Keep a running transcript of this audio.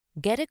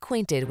Get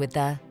acquainted with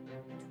the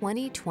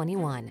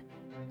 2021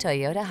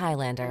 Toyota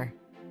Highlander.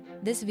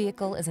 This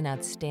vehicle is an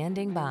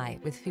outstanding buy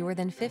with fewer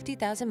than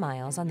 50,000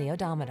 miles on the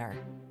odometer.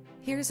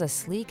 Here's a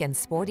sleek and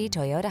sporty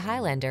Toyota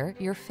Highlander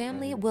your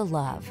family will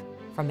love.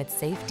 From its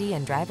safety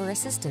and driver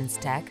assistance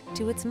tech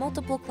to its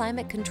multiple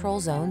climate control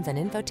zones and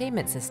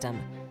infotainment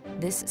system,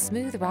 this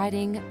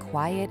smooth-riding,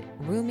 quiet,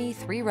 roomy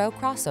 3-row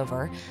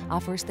crossover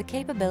offers the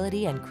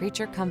capability and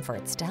creature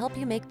comforts to help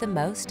you make the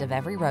most of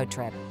every road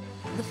trip.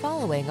 The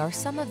following are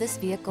some of this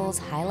vehicle's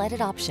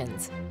highlighted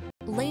options: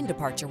 lane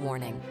departure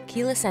warning,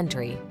 keyless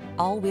entry,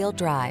 all-wheel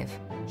drive,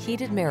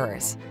 heated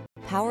mirrors,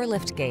 power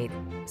liftgate,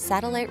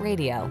 satellite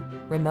radio,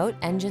 remote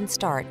engine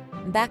start,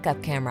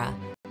 backup camera,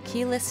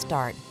 keyless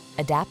start,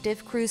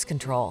 adaptive cruise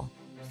control.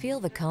 Feel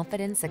the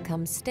confidence that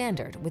comes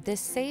standard with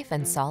this safe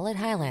and solid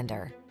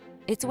Highlander.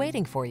 It's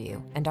waiting for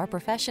you, and our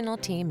professional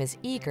team is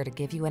eager to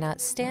give you an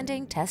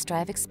outstanding test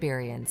drive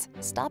experience.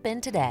 Stop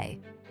in today.